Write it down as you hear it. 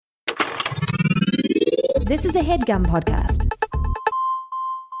This is a HeadGum podcast.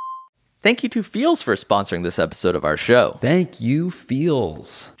 Thank you to Feels for sponsoring this episode of our show. Thank you,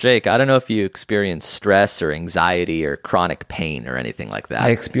 Feels. Jake, I don't know if you experience stress or anxiety or chronic pain or anything like that.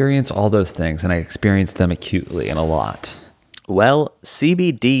 I experience all those things, and I experience them acutely and a lot. Well,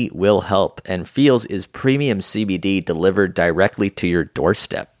 CBD will help, and Feels is premium CBD delivered directly to your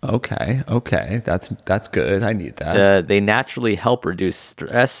doorstep. Okay. That's good. I need that. They naturally help reduce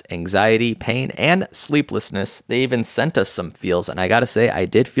stress, anxiety, pain, and sleeplessness. They even sent us some Feels, and I gotta say, I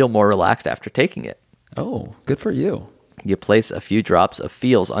did feel more relaxed after taking it. Oh, good for you. You place a few drops of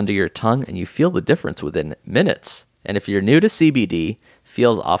Feels under your tongue, and you feel the difference within minutes. And if you're new to CBD,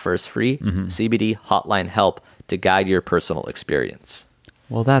 Feels offers free CBD hotline help to guide your personal experience.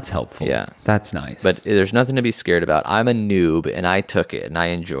 Well, that's helpful. Yeah. That's nice. But there's nothing to be scared about. I'm a noob, and I took it, and I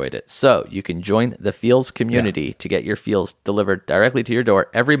enjoyed it. So you can join the Feels community to get your Feels delivered directly to your door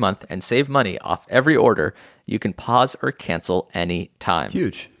every month and save money off every order. You can pause or cancel any time.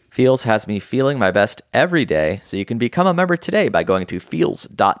 Huge. Feels has me feeling my best every day, so you can become a member today by going to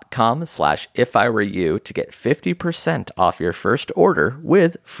feels.com/ifiwereyou to get 50% off your first order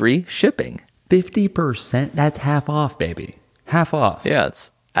with free shipping. 50%? That's half off, baby. Half off. Yeah,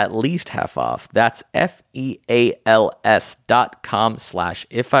 it's at least half off. That's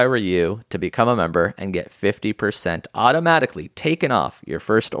feals.com/ifiwereyou to become a member and get 50% automatically taken off your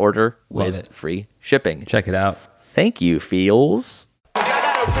first order with free shipping. Check it out. Thank you, Feels. I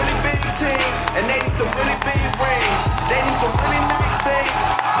got a really big team, and they need some really big rings. They need some really nice things.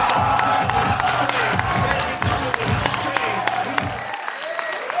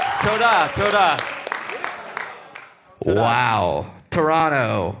 Toda. Wow.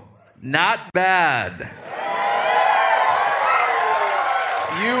 Toronto. Not bad.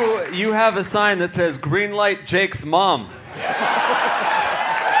 You have a sign that says green light Jake's mom.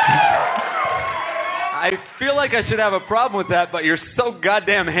 I feel like I should have a problem with that, but you're so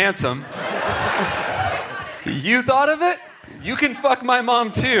goddamn handsome. You thought of it? You can fuck my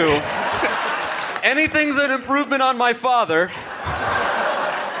mom too. Anything's an improvement on my father.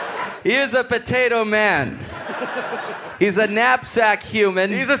 He is a potato man. He's a knapsack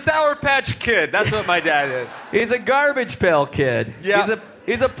human. He's a Sour Patch Kid. That's what my dad is. He's a garbage pail kid. Yeah.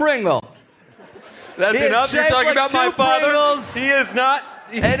 He's a Pringle. That's enough. You're talking about my father? Pringles, he is not.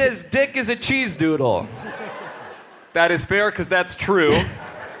 And his dick is a cheese doodle. That is fair, because that's true.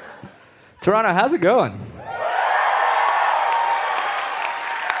 Toronto, how's it going?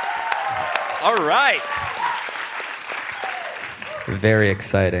 All right. Very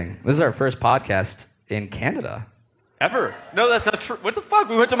exciting. This is our first podcast in Canada. Ever? No, that's not true. What the fuck?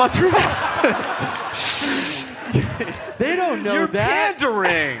 We went to Montreal. They don't know that. You're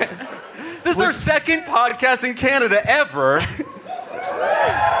pandering. This is our second podcast in Canada ever.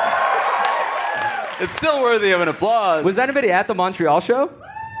 It's still worthy of an applause. Was anybody at the Montreal show?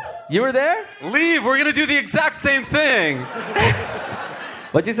 You were there? Leave. We're going to do the exact same thing.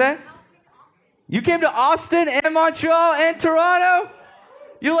 What'd you say? You came to Austin and Montreal and Toronto?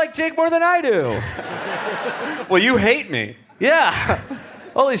 You like Jake more than I do. Well, you hate me. Yeah.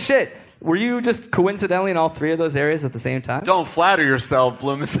 Holy shit. Were you just coincidentally in all three of those areas at the same time? Don't flatter yourself,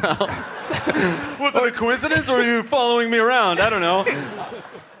 Blumenthal. Was it a coincidence, or were you following me around? I don't know.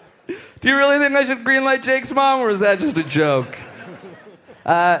 Do you really think I should greenlight Jake's mom, or is that just a joke?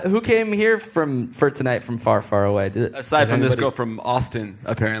 Who came here for tonight from far, far away? Aside from this girl from Austin,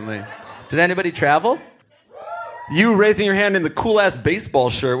 apparently. Did anybody travel? You raising your hand in the cool-ass baseball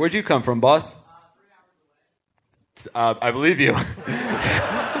shirt. Where'd you come from, boss? I believe you.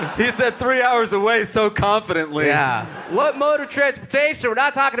 He said 3 hours away so confidently. Yeah. What mode of transportation? We're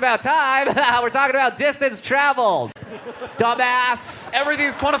not talking about time. We're talking about distance traveled. Dumbass.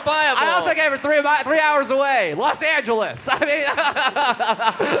 Everything's quantifiable. I also gave her 3 hours away. Los Angeles. I mean...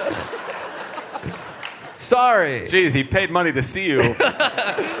 Sorry. Jeez, he paid money to see you.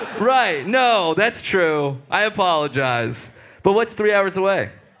 Right. No, that's true. I apologize. But what's 3 hours away?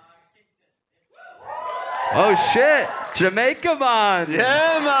 Oh, shit. Jamaica, man.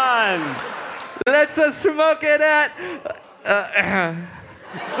 Yeah, man. Let's smoke it at...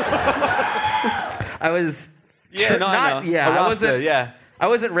 I was... Yeah, no, I know. Yeah, I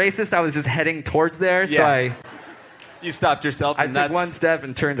wasn't racist. I was just heading towards there, so You stopped yourself, and I took one step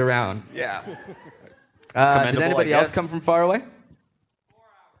and turned around. Yeah. Did anybody else come from far away?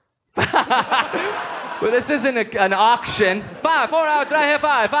 Well, this isn't an auction. 5, 4 hours, did I hear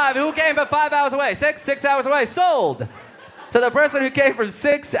 5? Who came from 5 hours away? 6 hours away. Sold to the person who came from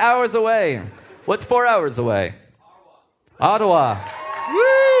 6 hours away. What's 4 hours away? Ottawa.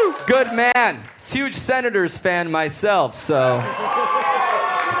 Woo! Good man. Huge Senators fan myself, so.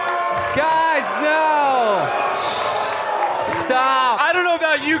 Guys, guys, no! Stop! I don't know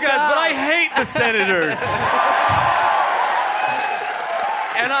about you guys, but I hate the Senators.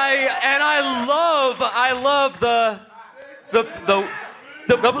 and I love the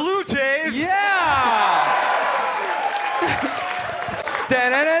Blue Jays. Yeah!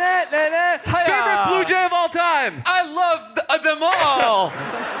 Favorite Blue Jay of all time. I love them all.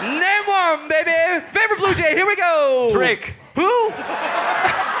 Name one, baby. Favorite Blue Jay. Here we go. Drake. Who?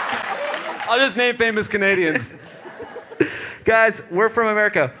 I'll just name famous Canadians. Guys, we're from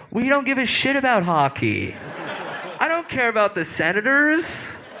America. We don't give a shit about hockey. I don't care about the Senators.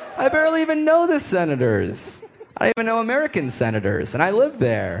 I barely even know the Senators. I don't even know American senators, and I live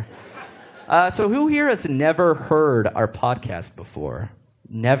there. So who here has never heard our podcast before?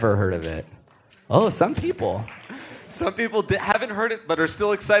 Never heard of it. Oh, some people. Some people haven't heard it, but are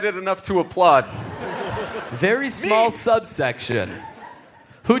still excited enough to applaud. Very small subsection.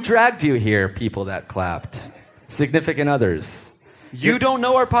 Who dragged you here, people that clapped? Significant others. You don't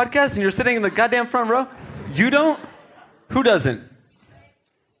know our podcast, and you're sitting in the goddamn front row? You don't? Who doesn't?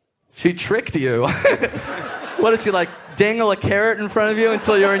 She tricked you. What did she, like, dangle a carrot in front of you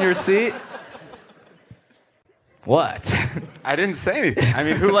until you're in your seat? What? I didn't say anything. I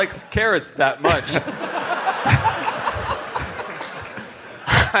mean, who likes carrots that much?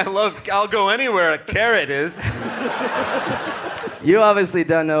 I'll go anywhere a carrot is. You obviously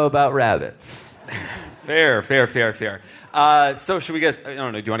don't know about rabbits. Fair. So should we get, I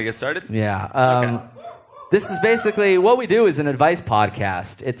don't know, do you want to get started? Yeah. Okay. This is basically, what we do is an advice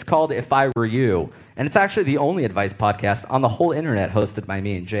podcast. It's called If I Were You. And it's actually the only advice podcast on the whole internet hosted by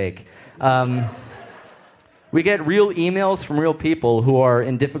me and Jake. We get real emails from real people who are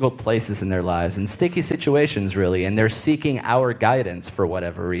in difficult places in their lives, in sticky situations, really, and they're seeking our guidance for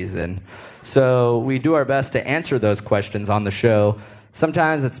whatever reason. So we do our best to answer those questions on the show.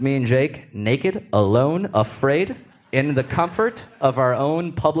 Sometimes it's me and Jake, naked, alone, afraid, in the comfort of our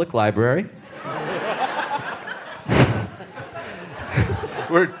own public library.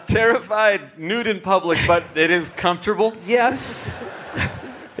 We're terrified, nude in public, but it is comfortable. Yes.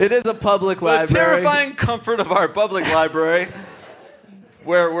 It is a public library. The terrifying comfort of our public library,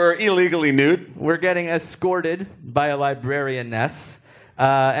 where we're illegally nude. We're getting escorted by a librarianess.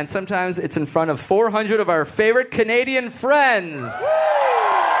 And sometimes it's in front of 400 of our favorite Canadian friends.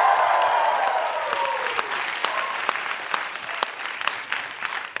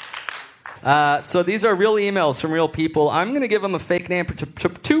 So these are real emails from real people. I'm going to give them a fake name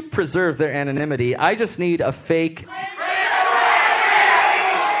to preserve their anonymity. I just need a fake...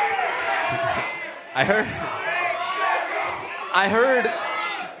 I heard...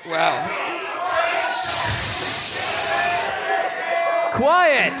 Wow.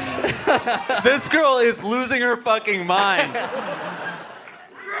 Quiet! This girl is losing her fucking mind.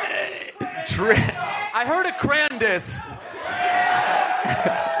 I heard a Crandis.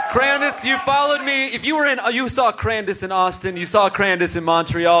 Crandis, you followed me. If you were you saw Crandis in Austin, you saw Crandis in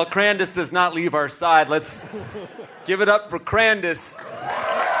Montreal. Crandis does not leave our side. Let's give it up for Crandis.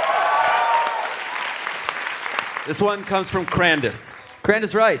 This one comes from Crandis.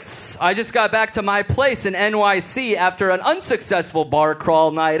 Crandis writes, I just got back to my place in NYC after an unsuccessful bar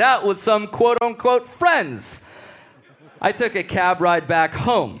crawl night out with some quote-unquote friends. I took a cab ride back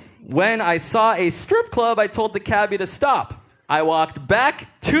home. When I saw a strip club, I told the cabbie to stop. I walked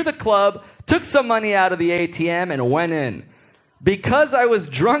back to the club, took some money out of the ATM, and went in. Because I was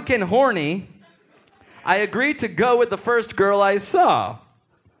drunk and horny, I agreed to go with the first girl I saw.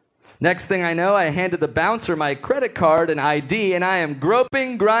 Next thing I know, I handed the bouncer my credit card and ID, and I am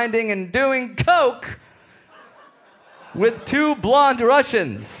groping, grinding, and doing coke with two blonde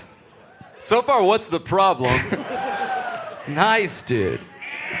Russians. So far, what's the problem? Nice, dude.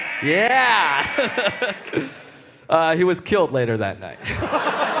 Yeah. He was killed later that night.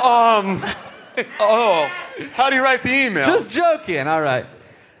 How do you write the email? Just joking, all right.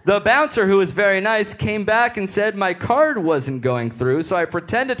 The bouncer, who was very nice, came back and said my card wasn't going through, so I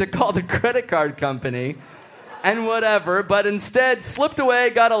pretended to call the credit card company and whatever, but instead slipped away,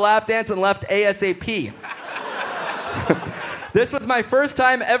 got a lap dance, and left ASAP. This was my first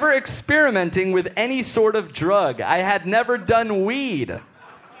time ever experimenting with any sort of drug. I had never done weed.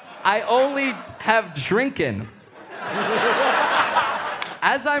 I only have drinking.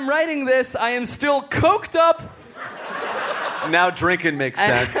 As I'm writing this, I am still coked up. Now drinking makes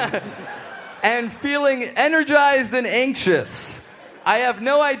sense. And feeling energized and anxious. I have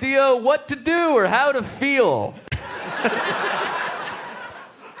no idea what to do or how to feel.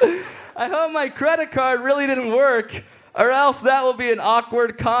 I hope my credit card really didn't work, or else that will be an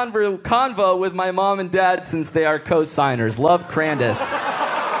awkward convo with my mom and dad since they are co-signers. Love, Crandis.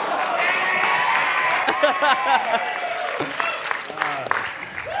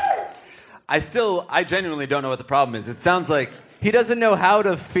 I genuinely don't know what the problem is. It sounds like He doesn't know how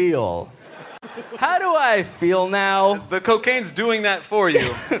to feel. How do I feel now? the cocaine's doing that for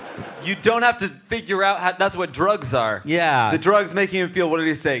you. You don't have to figure out how. That's what drugs are. Yeah. The drug's making him feel, what did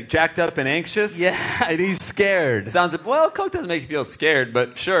he say? Jacked up and anxious? Yeah, and he's scared. Sounds like, well, coke doesn't make you feel scared,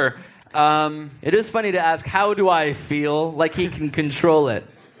 but sure. It is funny to ask, how do I feel? Like he can control it.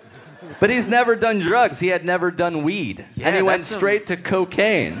 But he's never done drugs. He had never done weed. Yeah, and he went that's straight to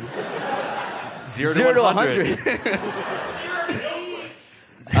cocaine. 0 0 to to 100.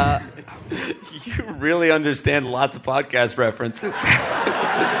 100. You really understand lots of podcast references.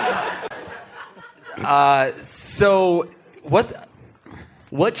 So,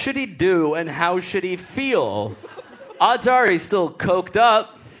 What should he do and how should he feel? Odds are he's still coked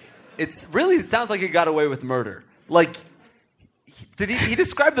up. it sounds like he got away with murder. Like, he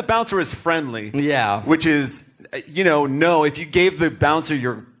described the bouncer as friendly. Yeah. Which is, no, if you gave the bouncer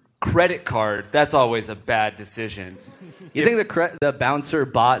your credit card, that's always a bad decision. You think the bouncer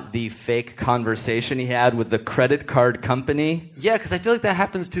bought the fake conversation he had with the credit card company? Yeah, because I feel like that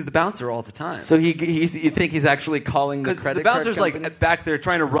happens to the bouncer all the time. So you think he's actually calling the credit card bouncer's company? like back there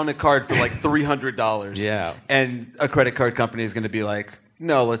trying to run a card for like $300. Yeah. And a credit card company is going to be like,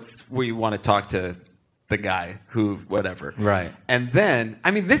 no, we want to talk to the guy who, whatever. Right. And then,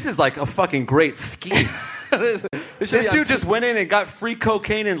 this is like a fucking great scheme. This dude just went in and got free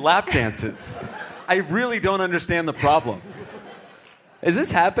cocaine and lap dances. I really don't understand the problem. Is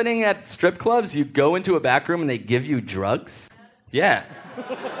this happening at strip clubs? You go into a back room and they give you drugs? Yeah.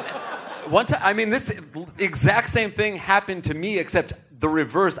 One time, this exact same thing happened to me, except the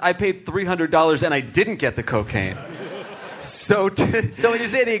reverse. I paid $300 and I didn't get the cocaine. So when you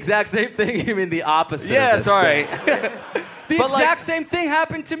say the exact same thing, you mean the opposite. Yeah, of this it's all thing. right. The exact same thing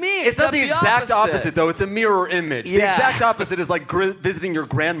happened to me. It's not the exact opposite, though. It's a mirror image. The Yeah. exact opposite is like visiting your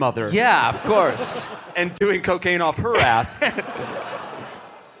grandmother. Yeah, of course. And doing cocaine off her ass.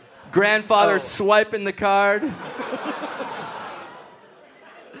 Grandfather swiping the card.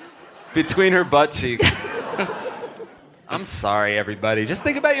 Between her butt cheeks. I'm sorry, everybody. Just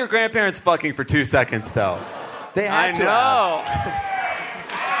think about your grandparents fucking for 2 seconds, though. They had I to know. have.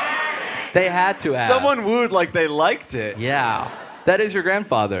 They had to have. Someone wooed like they liked it. Yeah. That is your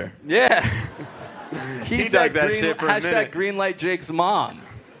grandfather. Yeah. He dug that shit for a hashtag minute. Greenlight Jake's mom.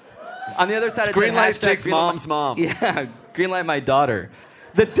 On the other side, it's Greenlight hashtag Jake's Greenlight- mom's mom. Yeah, Greenlight my daughter.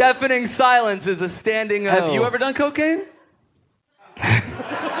 The deafening silence is a standing O. Have you ever done cocaine?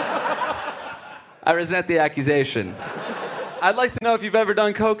 I resent the accusation. I'd like to know if you've ever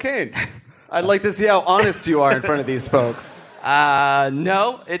done cocaine. I'd like to see how honest you are in front of these folks.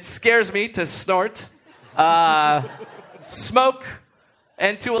 No, it scares me to snort, smoke,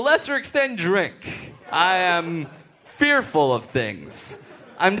 and to a lesser extent, drink. I am fearful of things.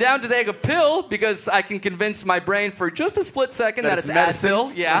 I'm down to take a pill because I can convince my brain for just a split second that it's medicine?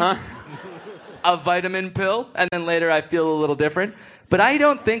 Advil. Yeah. A vitamin pill, and then later I feel a little different. But I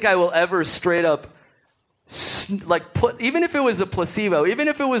don't think I will ever straight up, even if it was a placebo, even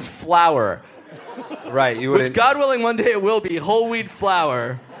if it was flour, Right, you which God willing one day it will be, whole wheat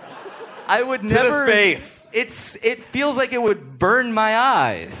flour, I would To never... the face. It feels like it would burn my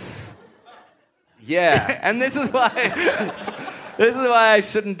eyes. Yeah. And this is why... This is why I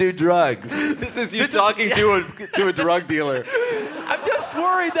shouldn't do drugs. This is you talking to a drug dealer. I'm just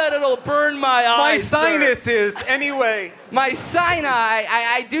worried that it'll burn my eyes. My sir. sinuses, anyway. My sinus.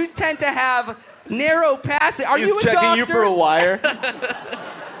 I do tend to have narrow passage. Are you a He's checking doctor? you for a wire.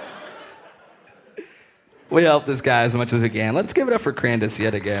 We help this guy as much as we can. Let's give it up for Crandis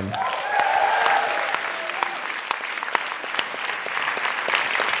yet again.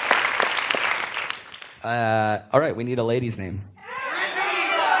 All right, we need a lady's name.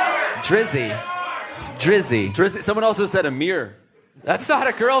 Drizzy. Drizzy. Drizzy. Someone also said Amir. That's not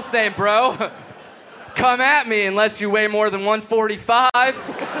a girl's name, bro. Come at me unless you weigh more than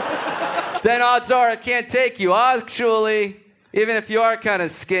 145. Then odds are I can't take you. Actually, even if you are kind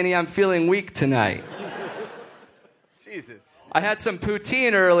of skinny, I'm feeling weak tonight. Jesus. I had some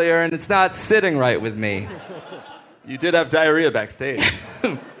poutine earlier and it's not sitting right with me. You did have diarrhea backstage.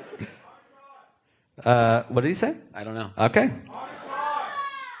 What did he say? I don't know. Okay.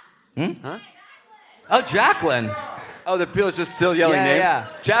 Huh? Oh, Jacqueline. Oh, the people are just still yelling Yeah, names? yeah.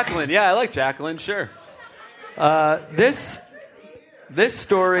 Jacqueline. Yeah, I like Jacqueline, sure. This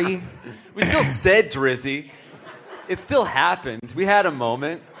story. We still said Drizzy. It still happened. We had a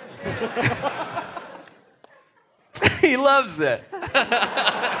moment. He loves it.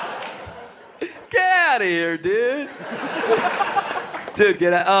 Get out of here, dude. Dude,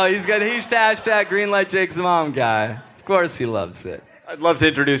 get out. Oh, he's got a huge hashtag Greenlight Jake's mom guy. Of course he loves it. I'd love to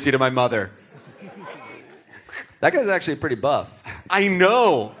introduce you to my mother. That guy's actually pretty buff. I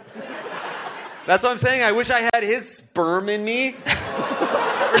know. That's what I'm saying. I wish I had his sperm in me.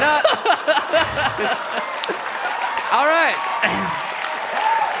 Or not. All right.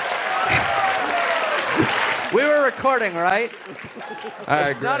 We were recording, right? All right,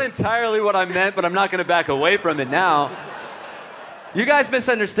 It's not entirely what I meant, but I'm not going to back away from it now. You guys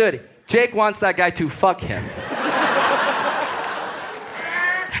misunderstood. Jake wants that guy to fuck him.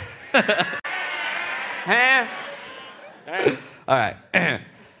 All right.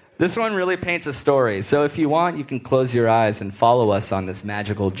 This one really paints a story. So if you want, you can close your eyes and follow us on this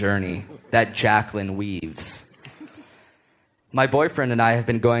magical journey that Jacqueline weaves. My boyfriend and I have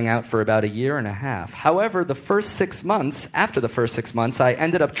been going out for about 1.5 years. However, after the first 6 months, I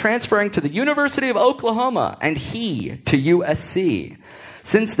ended up transferring to the University of Oklahoma and he to USC.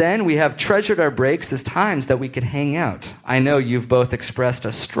 Since then, we have treasured our breaks as times that we could hang out. I know you've both expressed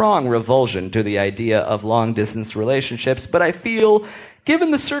a strong revulsion to the idea of long-distance relationships, but I feel,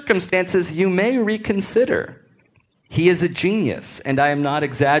 given the circumstances, you may reconsider. He is a genius, and I am not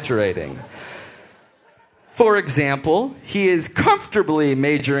exaggerating. For example, he is comfortably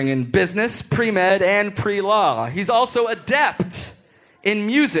majoring in business, pre-med, and pre-law. He's also adept in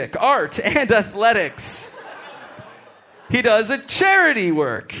music, art, and athletics. He does a charity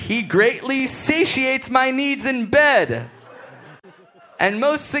work. He greatly satiates my needs in bed. And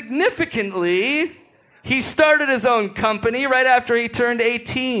most significantly, he started his own company right after he turned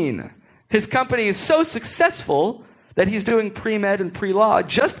 18. His company is so successful that he's doing pre-med and pre-law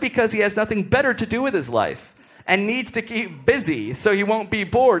just because he has nothing better to do with his life and needs to keep busy so he won't be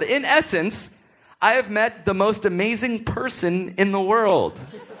bored. In essence, I have met the most amazing person in the world.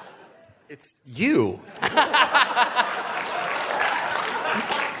 It's you.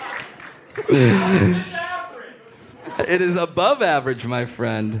 It is above average, my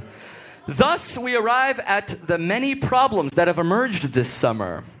friend. Thus, we arrive at the many problems that have emerged this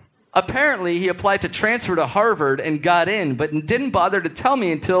summer. Apparently, he applied to transfer to Harvard and got in, but didn't bother to tell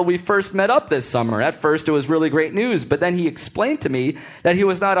me until we first met up this summer. At first, it was really great news, but then he explained to me that he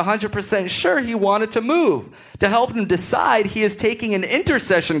was not 100% sure he wanted to move. To help him decide, he is taking an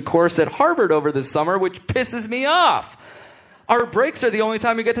intercession course at Harvard over the summer, which pisses me off. Our breaks are the only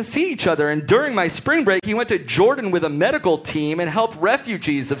time we get to see each other, and during my spring break, he went to Jordan with a medical team and helped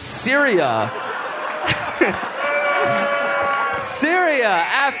refugees of Syria.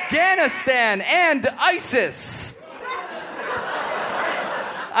 Afghanistan, and ISIS.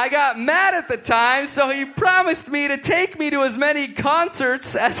 I got mad at the time, so he promised me to take me to as many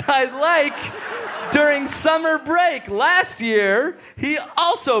concerts as I'd like during summer break. Last year, he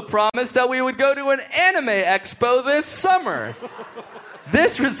also promised that we would go to an anime expo this summer.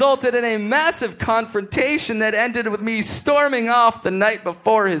 This resulted in a massive confrontation that ended with me storming off the night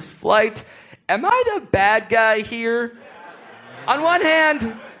before his flight. Am I the bad guy here? On one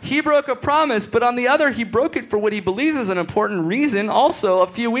hand, he broke a promise, but on the other, he broke it for what he believes is an important reason. Also, a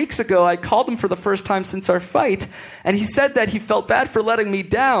few weeks ago, I called him for the first time since our fight, and he said that he felt bad for letting me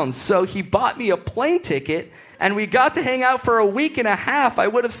down, so he bought me a plane ticket, and we got to hang out for 1.5 weeks. I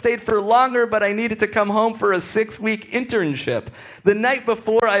would have stayed for longer, but I needed to come home for a 6-week internship. The night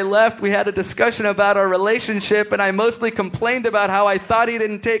before I left, we had a discussion about our relationship, and I mostly complained about how I thought he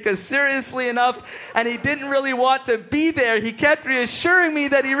didn't take us seriously enough, and he didn't really want to be there. He kept reassuring me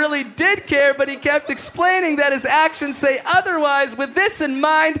that he really did care, but he kept explaining that his actions say otherwise. With this in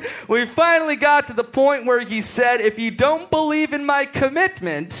mind, we finally got to the point where he said, if you don't believe in my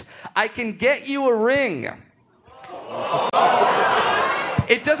commitment, I can get you a ring.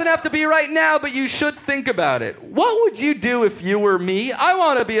 It doesn't have to be right now, but you should think about it. What would you do if you were me? I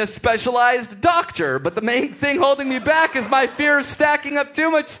want to be a specialized doctor, but the main thing holding me back is my fear of stacking up too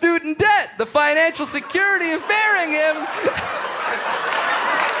much student debt, the financial security of marrying him.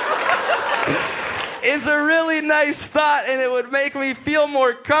 Is a really nice thought, and it would make me feel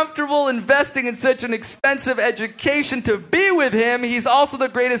more comfortable investing in such an expensive education to be with him. He's also the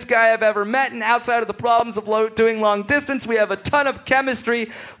greatest guy I've ever met, and outside of the problems of doing long distance, we have a ton of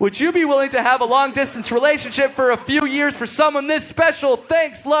chemistry. Would you be willing to have a long distance relationship for a few years for someone this special?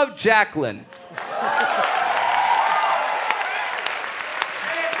 Thanks, love, Jacqueline.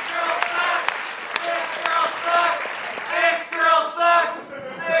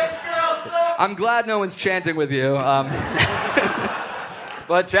 I'm glad no one's chanting with you.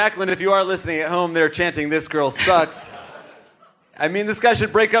 But Jacqueline, if you are listening at home, they're chanting, "This girl sucks." I mean, this guy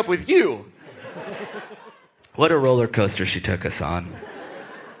should break up with you. What a roller coaster she took us on.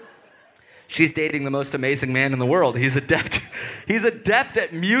 She's dating the most amazing man in the world. He's adept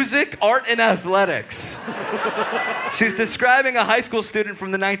at music, art, and athletics. She's describing a high school student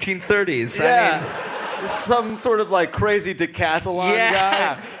from the 1930s. Yeah. Some sort of like crazy decathlon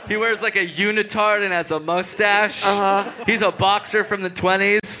guy. He wears like a unitard and has a mustache. He's a boxer from the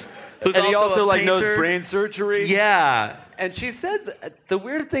 20s. And he also like knows painter. brain surgery. Yeah. And she says, the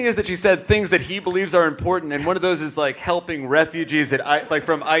weird thing is that she said things that he believes are important, and one of those is like helping refugees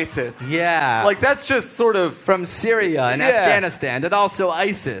from ISIS. Yeah. Like that's just sort of From Syria and Yeah. Afghanistan and also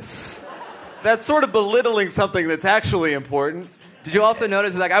ISIS. that's sort of belittling something that's actually important. Did you also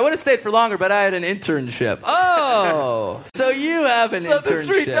notice, like, I would have stayed for longer, but I had an internship. Oh, so you have an So internship. the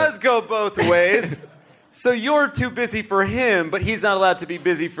street does go both ways. So you're too busy for him, but he's not allowed to be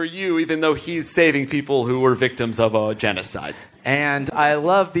busy for you, even though he's saving people who were victims of a genocide. And I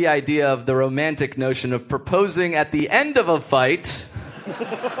love the idea of the romantic notion of proposing at the end of a fight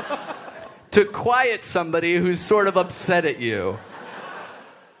to quiet somebody who's sort of upset at you.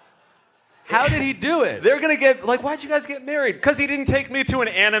 How did he do it? They're gonna get like, why'd you guys get married? Because he didn't take me to an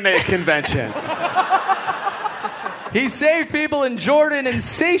anime convention. He saved people in Jordan and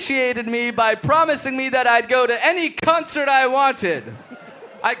satiated me by promising me that I'd go to any concert I wanted.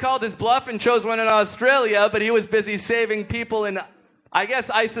 I called his bluff and chose one in Australia, but he was busy saving people in, I guess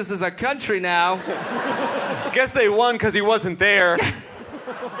ISIS is a country now. Guess they won because he wasn't there.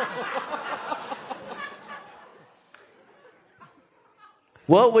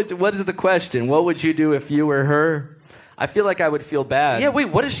 What is the question? What would you do if you were her? I feel like I would feel bad. Yeah, wait,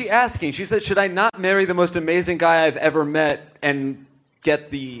 what is she asking? She said, should I not marry the most amazing guy I've ever met and get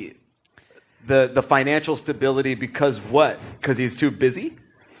the financial stability because what? Because he's too busy?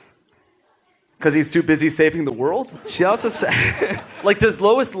 Because he's too busy saving the world? She also said... Like, does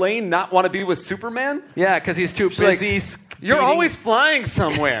Lois Lane not want to be with Superman? Yeah, because he's too busy... You're always flying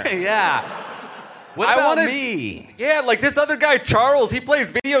somewhere. Yeah. What I about wanted- me? Yeah, like this other guy, Charles, he plays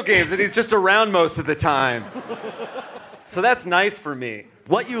video games and he's just around most of the time. So that's nice for me.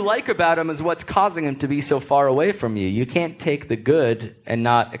 What you like about him is what's causing him to be so far away from you. You can't take the good and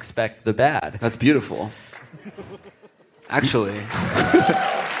not expect the bad. That's beautiful. Actually.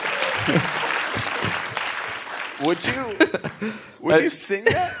 Would you sing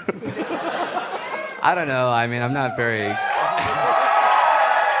that? I don't know. I mean, I'm not very...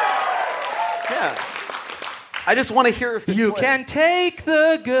 Yeah. I just want to hear if You can take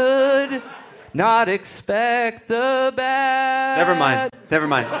the good, not expect the bad. Never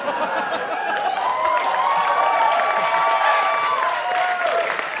mind.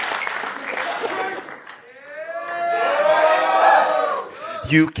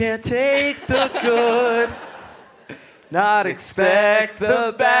 You can't take the good, Not expect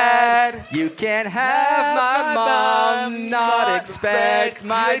the bad. You can't have my mom, not expect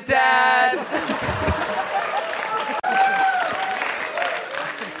my dad.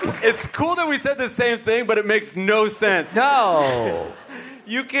 It's cool that we said the same thing, but it makes no sense. No.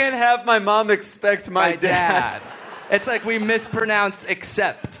 You can't have my mom expect my dad. It's like we mispronounced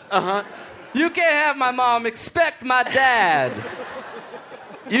accept. Uh-huh. You can't have my mom expect my dad.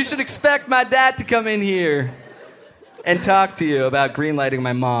 You should expect my dad to come in here and talk to you about greenlighting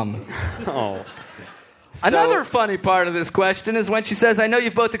my mom. Oh. Another funny part of this question is when she says, I know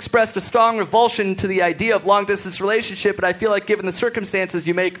you've both expressed a strong revulsion to the idea of long-distance relationship, but I feel like given the circumstances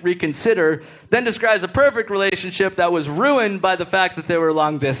you may reconsider, then describes a perfect relationship that was ruined by the fact that they were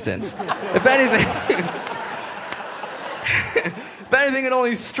long distance. If anything... If anything, it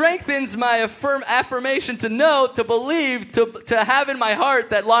only strengthens my affirmation to know, to believe, to have in my heart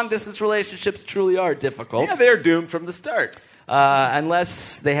that long-distance relationships truly are difficult. Yeah, they're doomed from the start.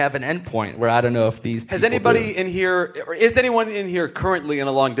 Unless they have an endpoint where I don't know if these people Has anybody in here, or is anyone in here currently in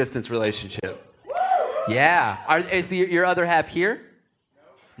a long-distance relationship? Yeah. Is your other half here?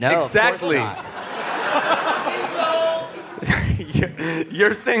 No, Exactly. Of course not.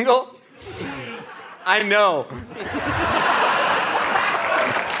 You're single? I know.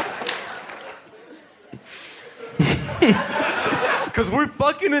 Because we're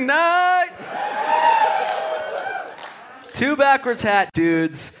fucking tonight. 2 backwards hat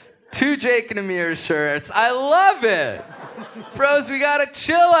dudes, 2 Jake and Amir shirts. I love it. Bros, we gotta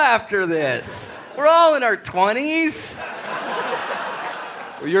chill after this. We're all in our 20s.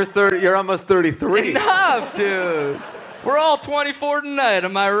 You're 30. You're almost 33. Enough, dude. We're all 24 tonight,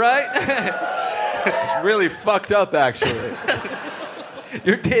 am I right? It's really fucked up, actually.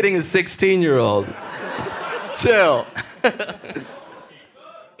 You're dating a 16-year-old. Chill.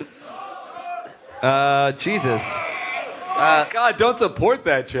 Jesus. God, don't support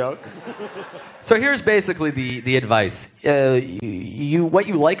that joke. So here's basically the advice. What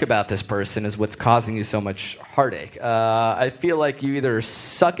you like about this person is what's causing you so much heartache. I feel like you either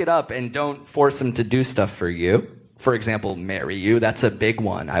suck it up and don't force him to do stuff for you. For example, marry you. That's a big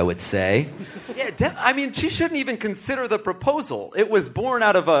one, I would say. Yeah, I mean, she shouldn't even consider the proposal. It was born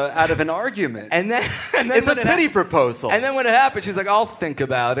out of an argument. And then it's a pity proposal. And then when it happened, she's like, "I'll think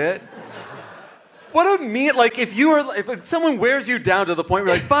about it." What a mean, like, if someone wears you down to the point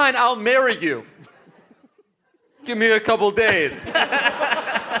where you're like, fine, I'll marry you. Give me a couple days.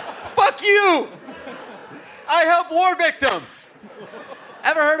 Fuck you! I help war victims!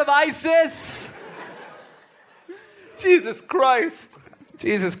 Ever heard of ISIS? Jesus Christ.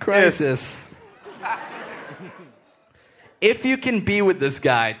 Jesus Christ. If you can be with this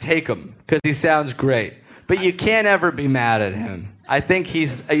guy, take him, because he sounds great. But you can't ever be mad at him. I think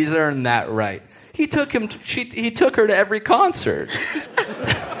he's earned that right. He took her to every concert.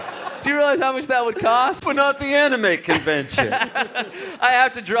 Do you realize how much that would cost? But not the anime convention. I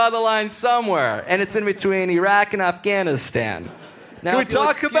have to draw the line somewhere, and it's in between Iraq and Afghanistan. Now, Can we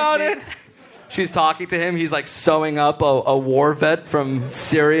talk about it? She's talking to him. He's like sewing up a war vet from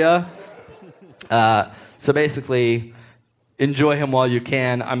Syria. So basically, enjoy him while you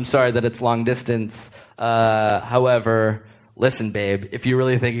can. I'm sorry that it's long distance. However, listen, babe, if you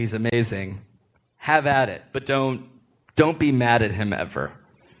really think he's amazing, have at it, but don't be mad at him ever.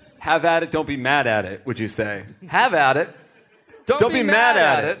 Have at it, don't be mad at it, would you say? Have at it. Don't be mad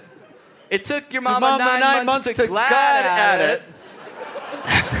at it. It took your mama 9 months to glad at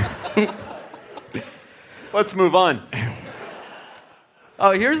it. Let's move on.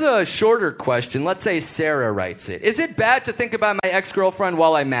 Oh, here's a shorter question. Let's say Sarah writes it. Is it bad to think about my ex-girlfriend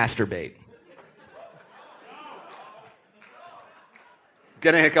while I masturbate?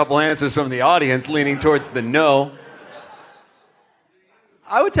 Getting a couple answers from the audience leaning towards the no.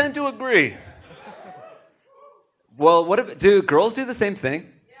 I would tend to agree. Well, do girls do the same thing?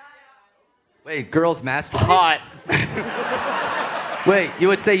 Wait, girls masturbate? Hot. Wait, you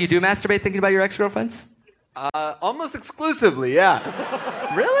would say you do masturbate thinking about your ex-girlfriends? Almost exclusively,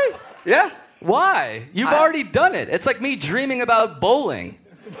 yeah. Really? Yeah. Why? You've already done it. It's like me dreaming about bowling.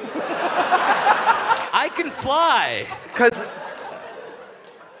 I can fly. Because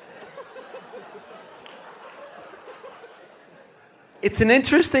it's an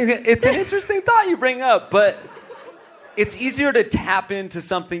interesting thought you bring up, but it's easier to tap into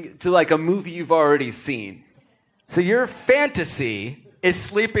something, to like a movie you've already seen. So your fantasy is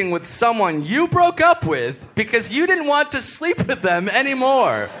sleeping with someone you broke up with because you didn't want to sleep with them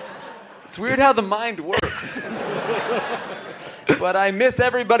anymore. It's weird how the mind works. But I miss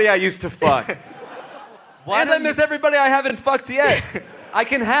everybody I used to fuck. And I miss everybody I haven't fucked yet. I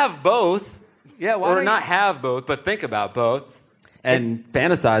can have both. Yeah, why or don't not have both, but think about both. And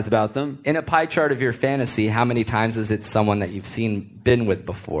fantasize about them. In a pie chart of your fantasy, how many times is it someone that you've been with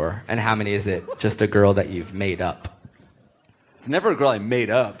before? And how many is it just a girl that you've made up? It's never a girl I made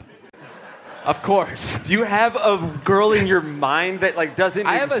up. Of course. Do you have a girl in your mind that like doesn't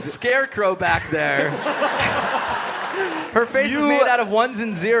I have a scarecrow back there. Her face is made out of ones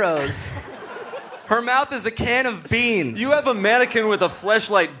and zeros. Her mouth is a can of beans. You have a mannequin with a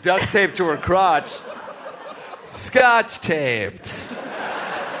fleshlight duct taped to her crotch. Scotch taped.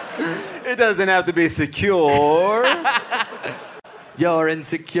 It doesn't have to be secure. You're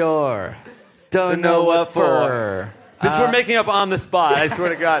insecure. Don't know what for. This we're making up on the spot, I swear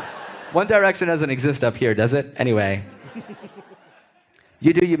to God. One Direction doesn't exist up here, does it? Anyway.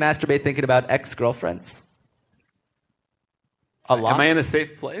 You masturbate thinking about ex-girlfriends? A lot? Am I in a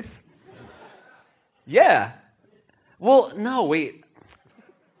safe place? Yeah. Well, no, wait.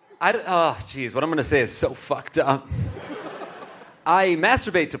 Oh, jeez, what I'm going to say is so fucked up. I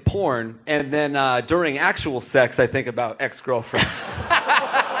masturbate to porn, and then during actual sex, I think about ex-girlfriends.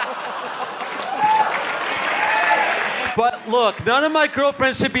 But look, none of my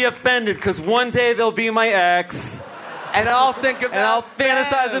girlfriends should be offended, because one day they'll be my ex. And I'll think about And I'll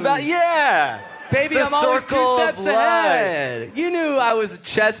fantasize about, yeah. Baby, It's the I'm always 2 circle of steps ahead. You knew I was a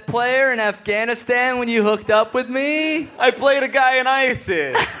chess player in Afghanistan when you hooked up with me. I played a guy in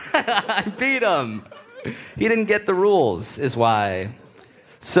ISIS. I beat him. He didn't get the rules, is why.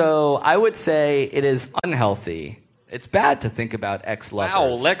 So I would say it is unhealthy. It's bad to think about ex-lovers. Wow,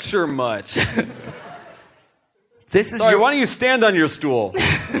 lecture much. This is Sorry, why don't you stand on your stool?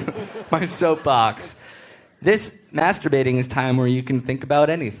 my soapbox. This masturbating is time where you can think about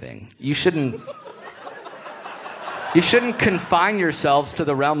anything. You shouldn't confine yourselves to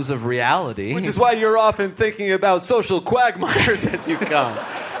the realms of reality. Which is why you're often thinking about social quagmires as you come.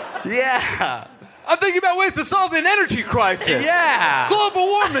 Yeah. I'm thinking about ways to solve an energy crisis. Yeah. Global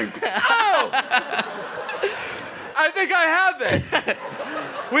warming. Oh! I think I have it.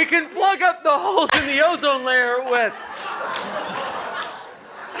 We can plug up the holes in the ozone layer with...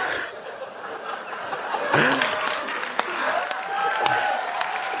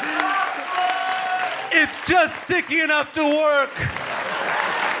 It's just sticky enough to work.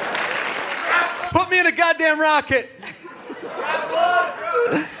 Put me in a goddamn rocket.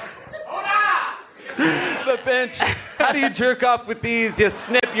 The bench. How do you jerk off with these? You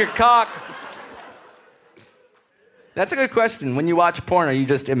snip your cock. That's a good question. When you watch porn, are you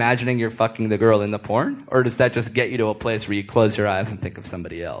just imagining you're fucking the girl in the porn? Or does that just get you to a place where you close your eyes and think of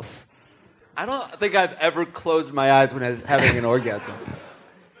somebody else? I don't think I've ever closed my eyes when I was having an orgasm.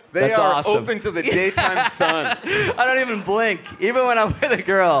 They That's are awesome. open to the daytime sun. I don't even blink, even when I'm with a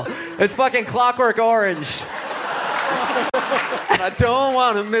girl. It's fucking Clockwork Orange. I don't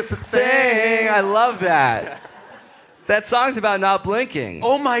want to miss a thing. I love that. That song's about not blinking.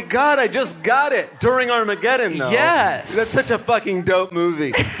 Oh my God, I just got it. During Armageddon, though. Yes. That's such a fucking dope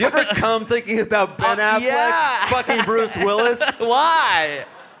movie. You ever come thinking about Ben Affleck yeah. fucking Bruce Willis? Why?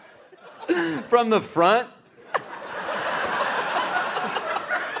 From the front?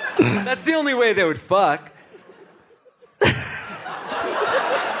 That's the only way they would fuck.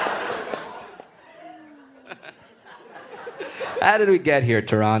 How did we get here,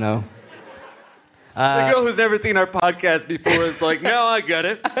 Toronto? The girl who's never seen our podcast before is like, no, I get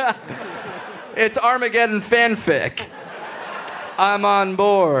it. It's Armageddon fanfic. I'm on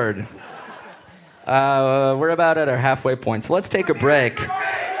board. We're about at our halfway point, so let's take a break.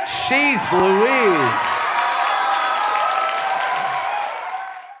 She's Louise.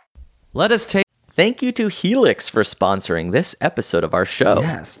 Let us take... Thank you to Helix for sponsoring this episode of our show.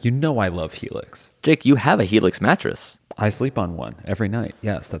 Yes, you know I love Helix. Jake, you have a Helix mattress. I sleep on one every night.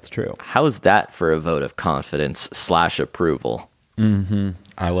 Yes, that's true. How's that for a vote of confidence / approval?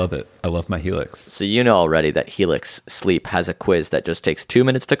 I love it. I love my Helix. So you know already that Helix Sleep has a quiz that just takes 2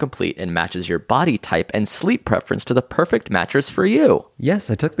 minutes to complete and matches your body type and sleep preference to the perfect mattress for you.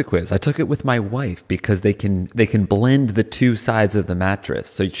 Yes, I took the quiz. I took it with my wife because they can blend the two sides of the mattress,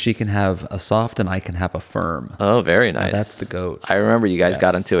 so she can have a soft and I can have a firm. Oh, very nice. That's the goat. I remember you guys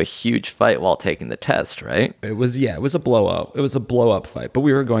got Yes. into a huge fight while taking the test, right? It was a blow up. It was a blow up fight, but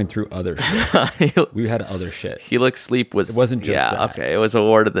we were going through other shit. We had other shit. Helix Sleep was... It wasn't just yeah, that. okay. It was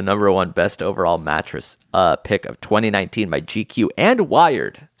awarded the #1 best overall mattress pick of 2019 by GQ and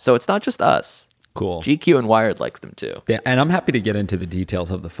Wired. So it's not just us. Cool. GQ and Wired likes them too. Yeah, and I'm happy to get into the details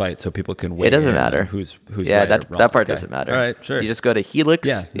of the fight so people can weigh It doesn't in on matter. Who's yeah, right that or wrong. that part Okay. doesn't matter. All right, sure. You just go to Helix.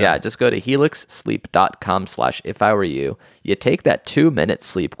 Yeah, just go to helixsleep.com/ifIwereYou. You take that 2-minute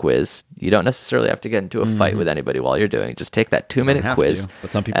sleep quiz. You don't necessarily have to get into a fight with anybody while you're doing it. Just take that 2-minute Have quiz. to,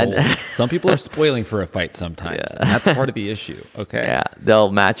 but some people are spoiling for a fight sometimes. And that's part of the issue. Okay. Yeah,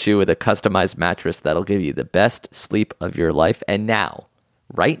 they'll match you with a customized mattress that'll give you the best sleep of your life. And now,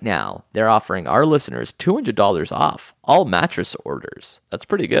 right now, they're offering our listeners $200 off all mattress orders. That's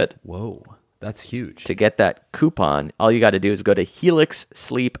pretty good. Whoa, that's huge. To get that coupon, all you got to do is go to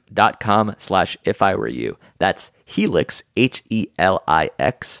helixsleep.com/ifIwereYou. That's Helix,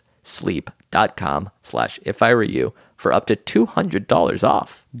 HELIX, sleep.com/ifIwereYou for up to $200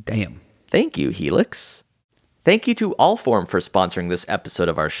 off. Damn. Thank you, Helix. Thank you to Allform for sponsoring this episode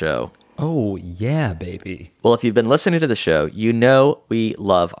of our show. Oh, yeah, baby. Well, if you've been listening to the show, you know we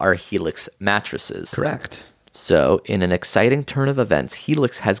love our Helix mattresses. Correct. So, in an exciting turn of events,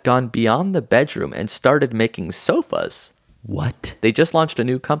 Helix has gone beyond the bedroom and started making sofas. What? They just launched a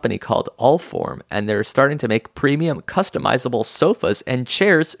new company called Allform, and they're starting to make premium customizable sofas and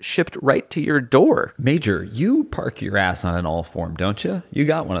chairs shipped right to your door. Major, you park your ass on an Allform, don't you? You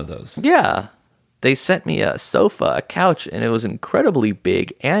got one of those. Yeah. They sent me a sofa, a couch, and it was incredibly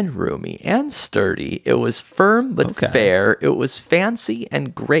big and roomy and sturdy. It was firm but Okay. fair. It was fancy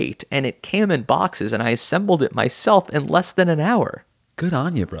and great, and it came in boxes, and I assembled it myself in less than an hour. Good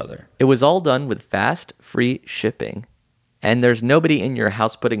on you, brother. It was all done with fast, free shipping. And there's nobody in your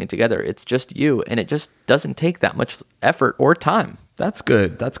house putting it together. It's just you, and it just doesn't take that much effort or time. That's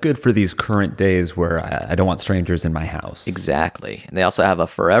good. That's good for these current days where I don't want strangers in my house. Exactly. And they also have a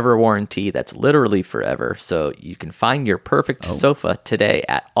forever warranty that's literally forever. So you can find your perfect sofa today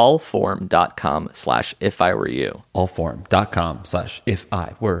at allform.com/ifIwereYou.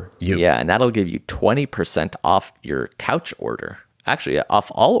 Allform.com/ifIwereYou. Yeah, and that'll give you 20% off your couch order. Actually,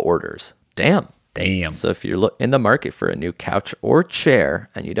 off all orders. Damn. So if you're in the market for a new couch or chair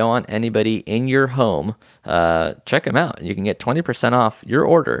and you don't want anybody in your home, check them out. You can get 20% off your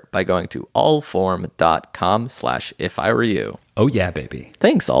order by going to allform.com/ifIwereYou. Oh, yeah, baby.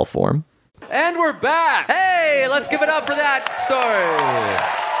 Thanks, Allform. And we're back. Hey, let's give it up for that story.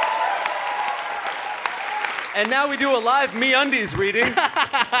 And now we do a live MeUndies reading.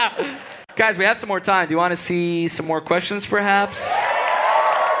 Guys, we have some more time. Do you want to see some more questions, perhaps?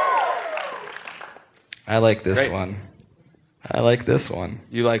 I like this Great. one. I like this one.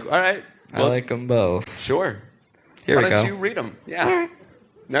 You like, all right. I like them both. Sure. Here Why we go. don't you read them? Yeah.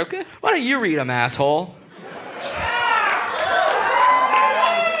 Okay. Why don't you read them, asshole?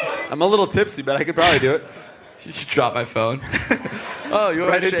 I'm a little tipsy, but I could probably do it. You should drop my phone. Oh, you're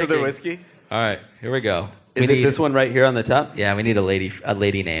Right into the shaking. whiskey. All right, here we go. Is it this one right here on the top? Yeah, we need a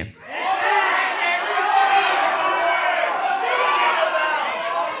lady name.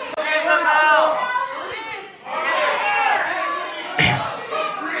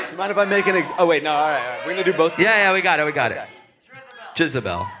 Mind if I'm making a... Oh, wait, no, all right. We're going to do both. Yeah, we got it.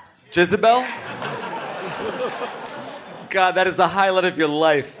 Jezebel. Jezebel? God, that is the highlight of your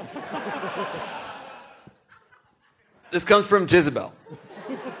life. This comes from Jezebel.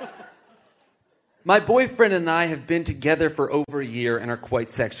 My boyfriend and I have been together for over a year and are quite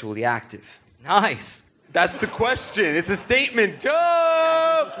sexually active. Nice. That's the question. It's a statement.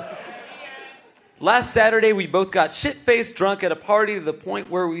 Dope! Last Saturday, we both got shit-faced drunk at a party to the point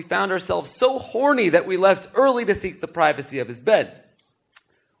where we found ourselves so horny that we left early to seek the privacy of his bed.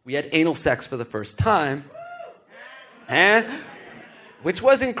 We had anal sex for the first time, which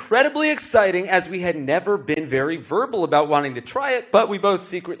was incredibly exciting as we had never been very verbal about wanting to try it, but we both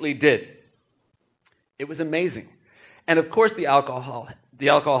secretly did. It was amazing. And of course, the alcohol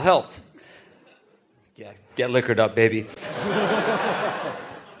helped. Yeah, get liquored up, baby.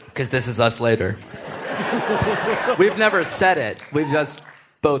 Because this is us later. We've never said it. We've just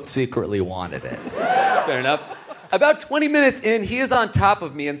both secretly wanted it. Fair enough. About 20 minutes in, he is on top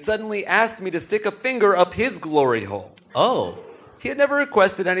of me and suddenly asks me to stick a finger up his glory hole. Oh. He had never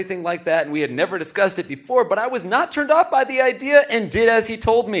requested anything like that, and we had never discussed it before, but I was not turned off by the idea and did as he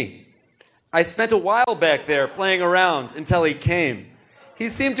told me. I spent a while back there playing around until he came. He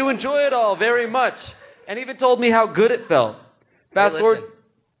seemed to enjoy it all very much, and even told me how good it felt. Fast forward...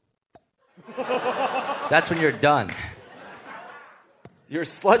 That's when you're done. You're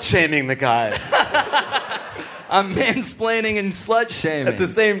slut-shaming the guy. I'm mansplaining and slut-shaming. At the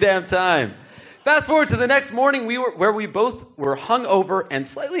same damn time. Fast forward to the next morning, where we both were hungover and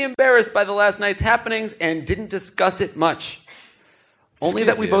slightly embarrassed by the last night's happenings and didn't discuss it much. Only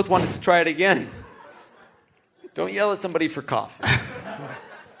that we both wanted to try it again. Don't yell at somebody for coughing.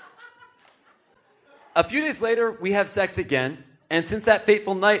 A few days later, we have sex again, and since that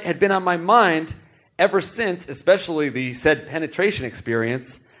fateful night had been on my mind ever since, especially the said penetration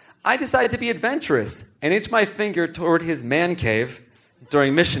experience, I decided to be adventurous and inch my finger toward his man cave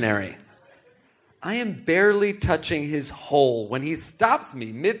during missionary. I am barely touching his hole when he stops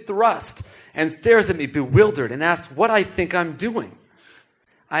me mid-thrust and stares at me bewildered and asks what I think I'm doing.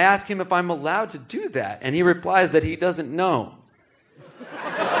 I ask him if I'm allowed to do that, and he replies that he doesn't know.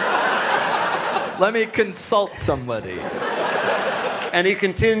 Let me consult somebody. And he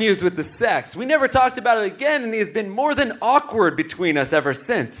continues with the sex. We never talked about it again, and he has been more than awkward between us ever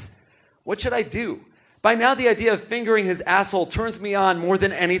since. What should I do? By now, the idea of fingering his asshole turns me on more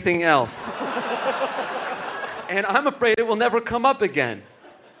than anything else. And I'm afraid it will never come up again.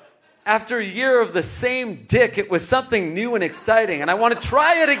 After a year of the same dick, it was something new and exciting, and I want to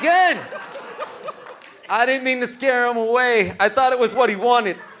try it again. I didn't mean to scare him away. I thought it was what he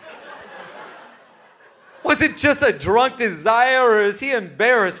wanted. Was it just a drunk desire, or is he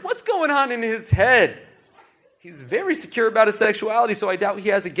embarrassed? What's going on in his head? He's very secure about his sexuality, so I doubt he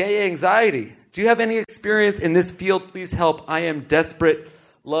has a gay anxiety. Do you have any experience in this field? Please help. I am desperate.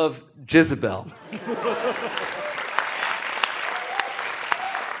 Love, Jezebel.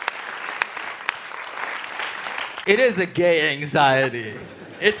 It is a gay anxiety.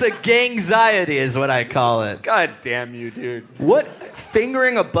 It's a gay-anxiety is what I call it. God damn you, dude. What?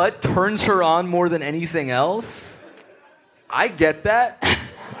 Fingering a butt turns her on more than anything else? I get that.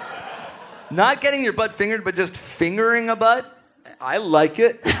 Not getting your butt fingered, but just fingering a butt? I like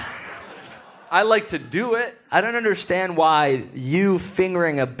it. I like to do it. I don't understand why you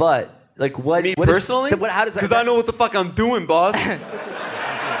fingering a butt. Like what? Me what is- personally? how does that? Because I know what the fuck I'm doing, boss.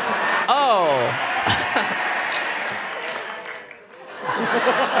 Oh.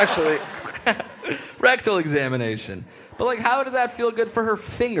 Actually, Rectal examination. But like, how does that feel good for her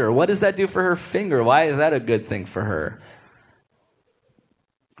finger? What does that do for her finger? Why is that a good thing for her?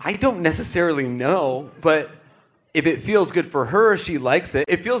 I don't necessarily know, but if it feels good for her, she likes it.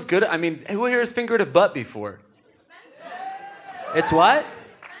 It feels good. I mean, who here has fingered a butt before? It's what?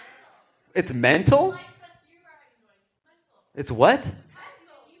 It's mental? It's what?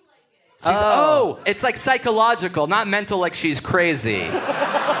 It's like psychological, not mental like she's crazy.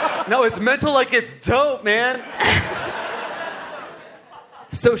 No, it's mental like it's dope, man.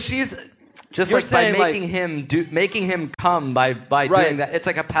 So she's Just you're like by saying, making him come by Right. doing that. It's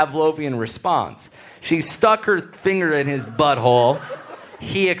like a Pavlovian response. She stuck her finger in his butthole.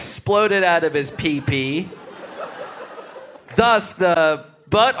 He exploded out of his pee-pee. Thus, the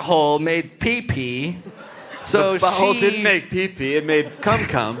butthole made pee-pee. So the butthole she didn't make pee-pee, it made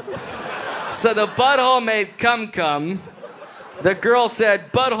cum-cum. So the butthole made cum-cum. The girl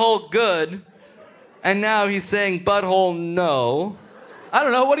said butthole good. And now he's saying butthole no. I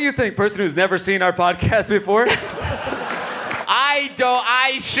don't know, what do you think, person who's never seen our podcast before?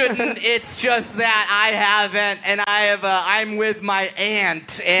 I shouldn't. It's just that I haven't, and I'm with my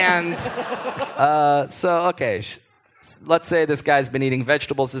aunt, and okay. Let's say this guy's been eating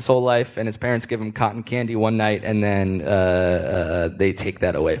vegetables his whole life, and his parents give him cotton candy one night, and then they take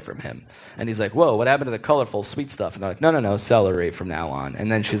that away from him. And he's like, whoa, what happened to the colorful sweet stuff? And they're like, no, celery from now on.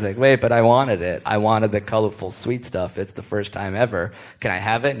 And then she's like, wait, but I wanted it. I wanted the colorful sweet stuff. It's the first time ever. Can I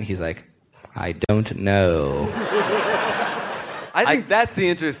have it? And he's like, I don't know. I think that's the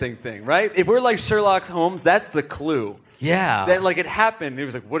interesting thing, right? If we're like Sherlock Holmes, that's the clue. Yeah. That like it happened. He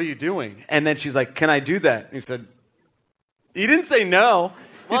was like, what are you doing? And then she's like, can I do that? And he said, he didn't say no.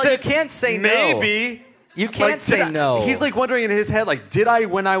 He Well, said, you can't say no. maybe. You can't say no. He's like wondering in his head, like, did I,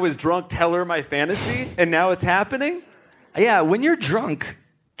 when I was drunk, tell her my fantasy? And now it's happening? Yeah, when you're drunk,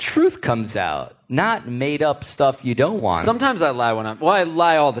 truth comes out, not made up stuff you don't want. Sometimes I lie I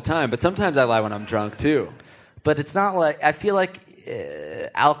lie all the time, but sometimes I lie when I'm drunk too. But it's not like, I feel like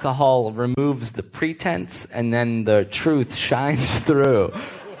alcohol removes the pretense and then the truth shines through.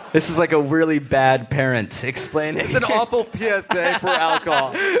 This is like a really bad parent explaining. It's an awful PSA for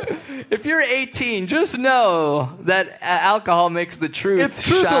alcohol. If you're 18, just know that alcohol makes the truth It's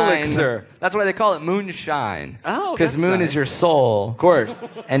truth shine. elixir. That's why they call it moonshine. Oh, because that's moon nice. is your soul. Of course.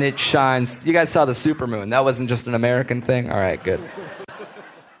 And it shines. You guys saw the supermoon. That wasn't just an American thing? All right, good.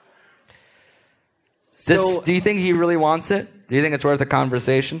 Do you think he really wants it? Do you think it's worth a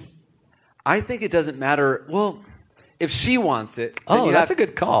conversation? I think it doesn't matter. Well, if she wants it. Oh, that's a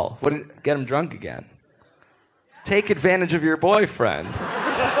good call. Get him drunk again. Take advantage of your boyfriend.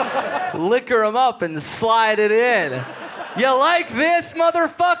 Liquor him up and slide it in. You like this,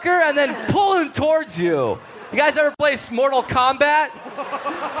 motherfucker? And then pull him towards you. You guys ever play Mortal Kombat?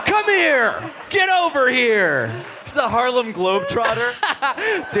 Come here. Get over here. She's a Harlem Globetrotter.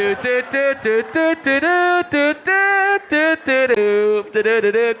 Do do do do do do do do do do do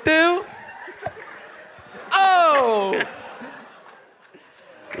do do do. Oh!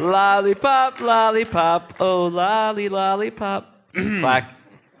 Lollipop, lollipop, oh lolly, lollipop. Black.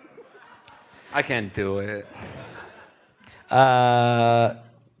 I can't do it.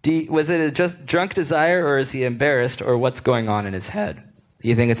 Was it a just drunk desire, or is he embarrassed, or what's going on in his head?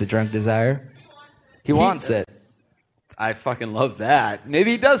 You think it's a drunk desire? He wants it. I fucking love that.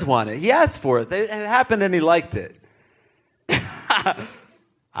 Maybe he does want it. He asked for it. It happened and he liked it.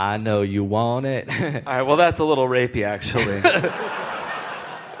 I know you want it. All right, well, that's a little rapey, actually.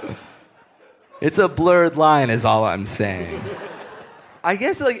 It's a blurred line is all I'm saying. I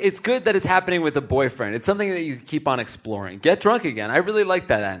guess like it's good that it's happening with a boyfriend. It's something that you keep on exploring. Get drunk again. I really like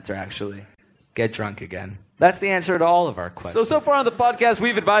that answer, actually. Get drunk again. That's the answer to all of our questions. So far on the podcast,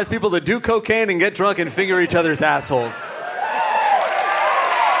 we've advised people to do cocaine and get drunk and finger each other's assholes.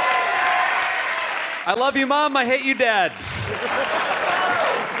 I love you, Mom. I hate you, Dad.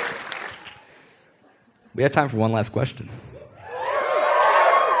 We have time for one last question.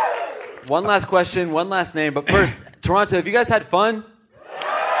 One last question, one last name. But first, Toronto, have you guys had fun?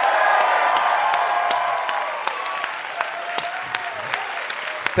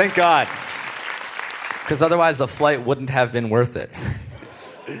 Thank God. Because otherwise the flight wouldn't have been worth it.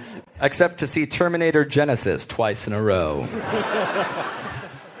 Except to see Terminator Genesis twice in a row.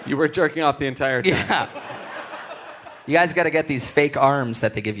 You were jerking off the entire time. Yeah. You guys got to get these fake arms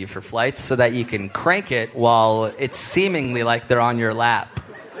that they give you for flights so that you can crank it while it's seemingly like they're on your lap.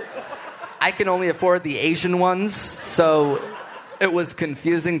 I can only afford the Asian ones, so it was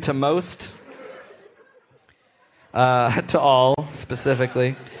confusing to most. To all,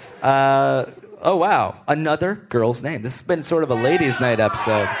 specifically. Oh, wow. Another girl's name. This has been sort of a ladies' night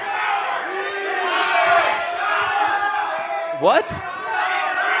episode. What?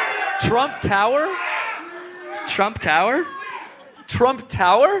 Trump Tower? Trump Tower? Trump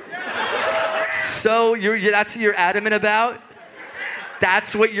Tower? So that's what you're adamant about?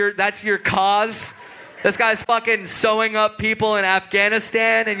 That's your cause? This guy's fucking sewing up people in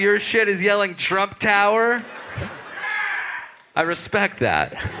Afghanistan and your shit is yelling Trump Tower? I respect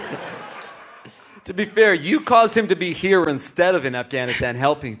that. To be fair, you caused him to be here instead of in Afghanistan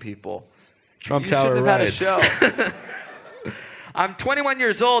helping people. Trump You Tower shouldn't have rights. had a show. I'm 21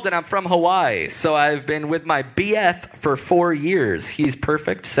 years old and I'm from Hawaii, so I've been with my BF for 4 years. He's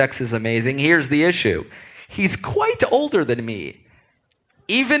perfect. Sex is amazing. Here's the issue. He's quite older than me.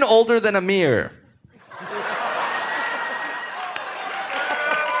 Even older than Amir.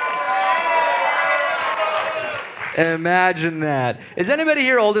 Imagine that. Is anybody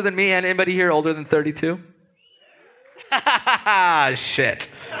here older than me and anybody here older than 32? Shit.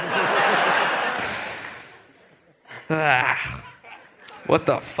 What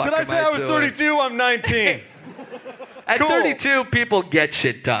the fuck Did I am say I was doing? 32? I'm 19. At Cool. 32, people get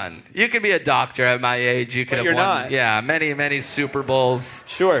shit done. You can be a doctor at my age. You can But have you're won, not. yeah, many Super Bowls.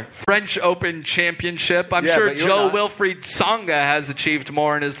 Sure. French Open championship. I'm Yeah, sure but you're Joe not. Wilfried Tsonga has achieved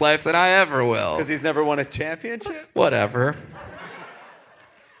more in his life than I ever will. Because he's never won a championship? Whatever.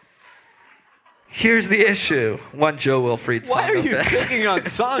 Here's the issue. One Joe Wilfried Tsonga. Why are you fan. picking on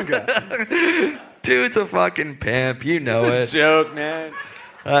Tsonga? Dude's a fucking pimp. You know it. Joke, man.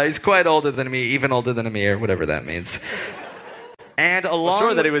 He's quite older than me, even older than Amir, whatever that means. And along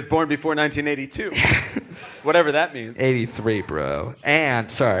Sure that he was born before 1982. Whatever that means. 83, bro.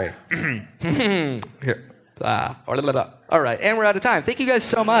 And, sorry. Here. All right, and we're out of time. Thank you guys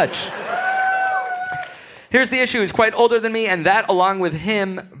so much. Here's the issue. He's quite older than me, and that, along with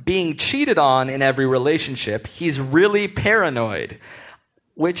him being cheated on in every relationship, he's really paranoid,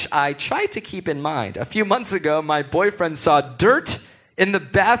 which I try to keep in mind. A few months ago, my boyfriend saw dirt in the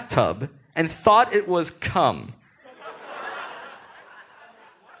bathtub and thought it was cum.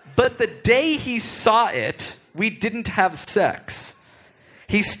 But the day he saw it, we didn't have sex.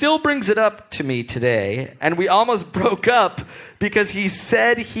 He still brings it up to me today, and we almost broke up because he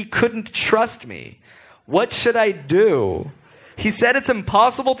said he couldn't trust me. What should I do? He said it's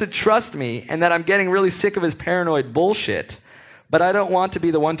impossible to trust me and that I'm getting really sick of his paranoid bullshit, but I don't want to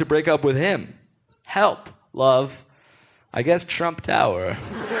be the one to break up with him. Help, love. I guess Trump Tower.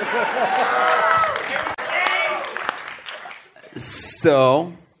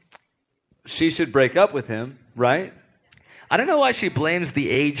 So, she should break up with him, right? I don't know why she blames the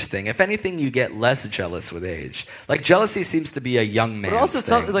age thing. If anything, you get less jealous with age. Like, jealousy seems to be a young man's But also,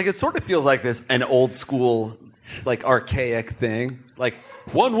 thing. it sort of feels like an old school, archaic thing. Like,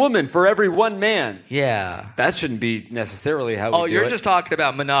 one woman for every one man. Yeah. That shouldn't be necessarily how we do it. You're just talking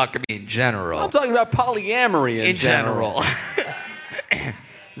about monogamy in general. I'm talking about polyamory in general.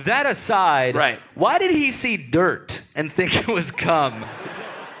 That aside, Right. Why did he see dirt and think it was cum?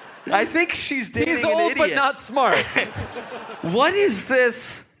 I think she's dating He's an old idiot. but not smart. What is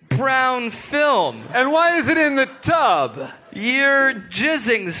this brown film? And why is it in the tub? You're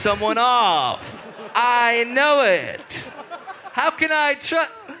jizzing someone off. I know it. How can I trust?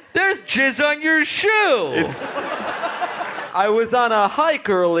 There's jizz on your shoe. I was on a hike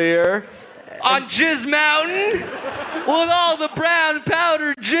earlier. On Jizz Mountain with all the brown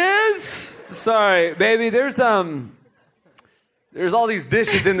powder jizz. Sorry, baby, there's all these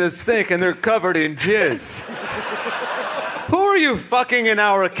dishes in the sink and they're covered in jizz. Who are you fucking in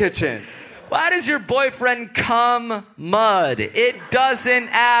our kitchen? Why does your boyfriend cum mud? It doesn't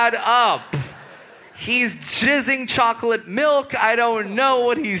add up. He's jizzing chocolate milk. I don't know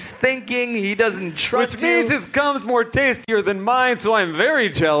what he's thinking. He doesn't trust Which means you. his cum's more tastier than mine, so I'm very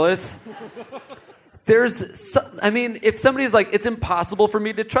jealous. If somebody's like, it's impossible for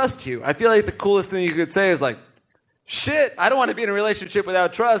me to trust you, I feel like the coolest thing you could say is like, shit, I don't want to be in a relationship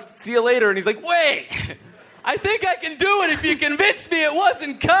without trust. See you later. And he's like, wait, I think I can do it if you convince me it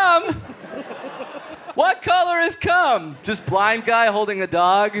wasn't cum. What color is cum? Just blind guy holding a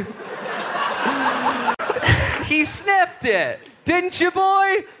dog? He sniffed it. Didn't you,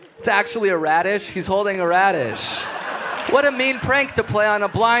 boy? It's actually a radish. He's holding a radish. What a mean prank to play on a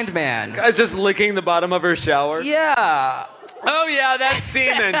blind man. guy's just licking the bottom of her shower. Yeah. Oh, yeah, that's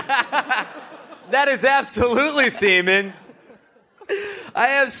semen. That is absolutely semen. I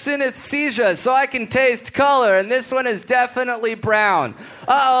have synesthesia, so I can taste color, and this one is definitely brown.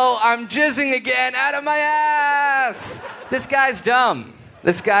 Uh-oh, I'm jizzing again out of my ass. This guy's dumb.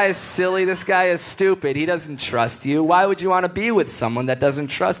 This guy is silly. This guy is stupid. He doesn't trust you. Why would you want to be with someone that doesn't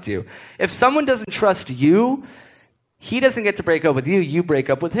trust you? If someone doesn't trust you, he doesn't get to break up with you. You break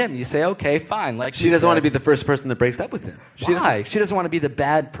up with him. You say, okay, fine. Like She doesn't want to be the first person that breaks up with him. Why? She doesn't want to be the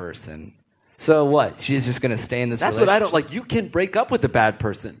bad person. So what? She's just going to stay in this That's relationship? what I don't like. You can break up with the bad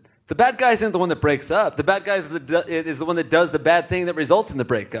person. The bad guy isn't the one that breaks up. The bad guy is the one that does the bad thing that results in the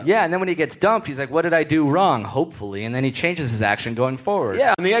breakup. Yeah, and then when he gets dumped, he's like, what did I do wrong? Hopefully. And then he changes his action going forward.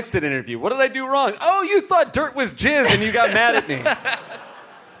 Yeah, on the exit interview. What did I do wrong? Oh, you thought dirt was jizz and you got mad at me.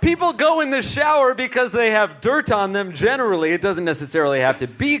 People go in the shower because they have dirt on them generally. It doesn't necessarily have to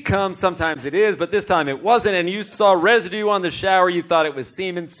be cum. Sometimes it is, but this time it wasn't, and you saw residue on the shower. You thought it was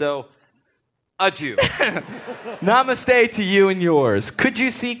semen, so adieu. Namaste to you and yours. Could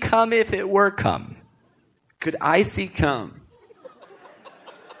you see cum if it were cum? Could I see cum?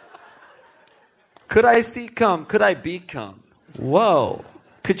 Could I see cum? Could I be cum? Whoa.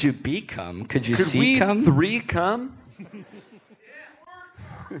 Could you be cum? Could you Could see we cum? three cum?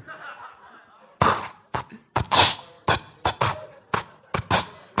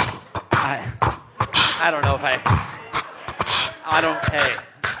 I don't know if I don't pay.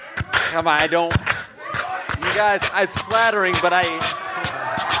 Come on, I don't. You guys, it's flattering, but I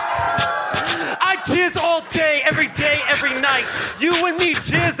jizz all day, every night. You and me,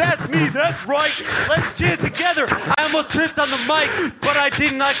 jizz, that's me, that's right. Let's jizz together. I almost tripped on the mic, but I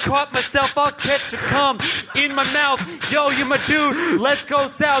didn't. I caught myself. I'll catch a cum in my mouth. Yo, you my dude. Let's go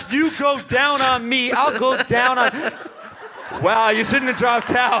south. You go down on me. I'll go down on. Wow, you shouldn't have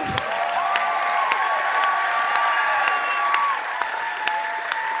dropped out.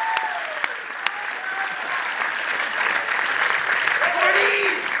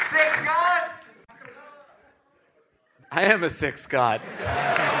 I am a sixth god.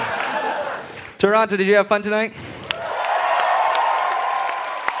 Toronto, did you have fun tonight?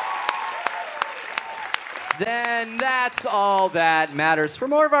 Then that's all that matters. For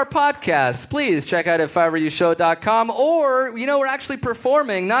more of our podcasts, please check out ifIWereYouShow.com. Or, we're actually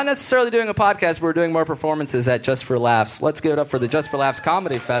performing, not necessarily doing a podcast, but we're doing more performances at Just for Laughs. Let's give it up for the Just for Laughs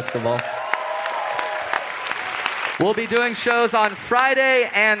Comedy Festival. We'll be doing shows on Friday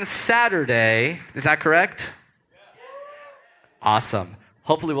and Saturday. Is that correct? Awesome.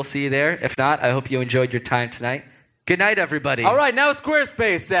 Hopefully we'll see you there. If not, I hope you enjoyed your time tonight. Good night, everybody. All right, now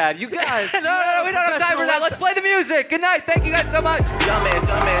Squarespace ad. You guys. No, we don't have time for that. Let's play the music. Good night. Thank you guys so much. Jumpin',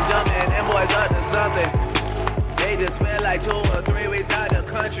 them boys up to something. They just spent like 2 or 3 weeks out the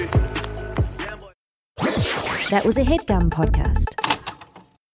country. That was a HeadGum podcast.